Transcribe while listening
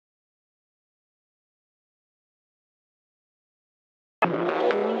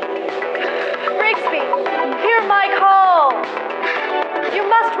Brigsby, hear my call! You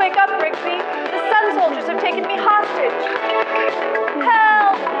must wake up, Brigsby. The Sun Soldiers have taken me hostage.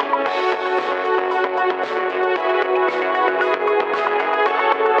 Help!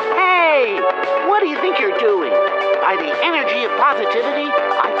 Hey! What do you think you're doing? By the energy of positivity,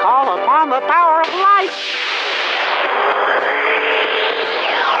 I call upon the power of light.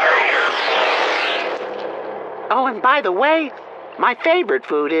 Oh, and by the way, my favorite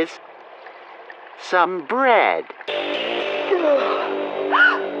food is some bread.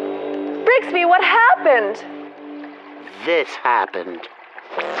 Brigsby, what happened? This happened.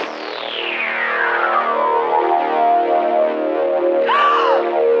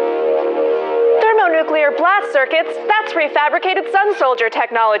 Thermonuclear blast circuits, that's refabricated Sun Soldier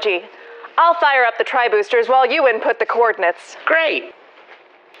technology. I'll fire up the tri-boosters while you input the coordinates. Great.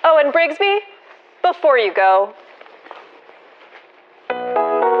 Oh, and Brigsby, before you go.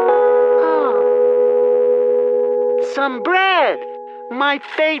 Some bread. My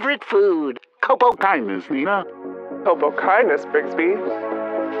favorite food. Copo kindness, Nina. Hope kindness, Brigsby.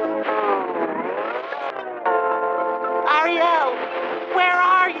 Arielle, where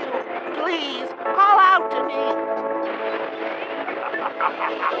are you? Please, call out to me.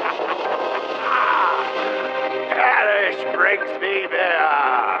 Perish, Brigsby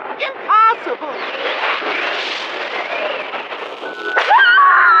Bear. Impossible.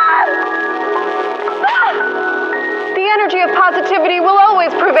 The energy of positivity will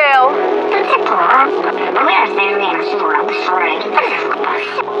always prevail.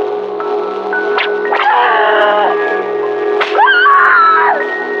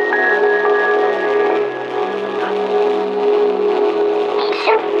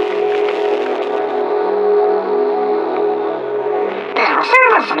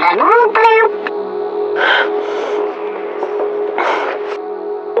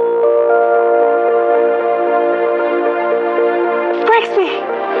 Brigsby!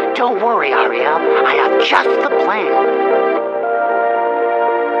 Don't worry, Arielle. I have just the plan.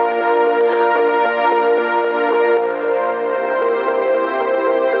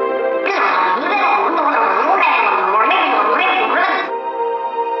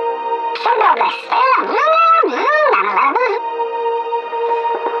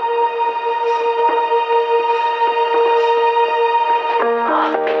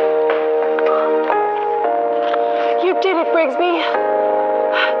 You did it, Brigsby.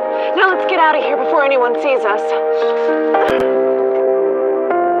 Now let's get out of here before anyone sees us.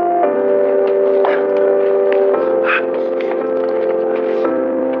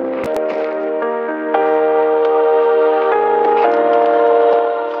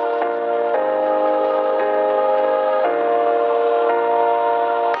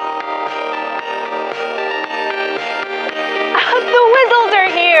 The Whistles are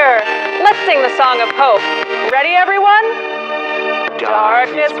here! Let's sing the song of hope. Ready, everyone?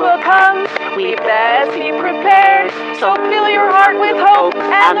 Darkness will come, we best be prepared. So fill your heart with hope,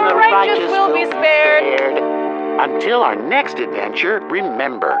 and the righteous will be spared. Until our next adventure,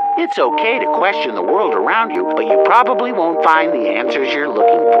 remember, it's okay to question the world around you, but you probably won't find the answers you're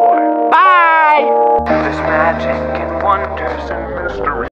looking for. Bye! There's magic and wonders and mystery.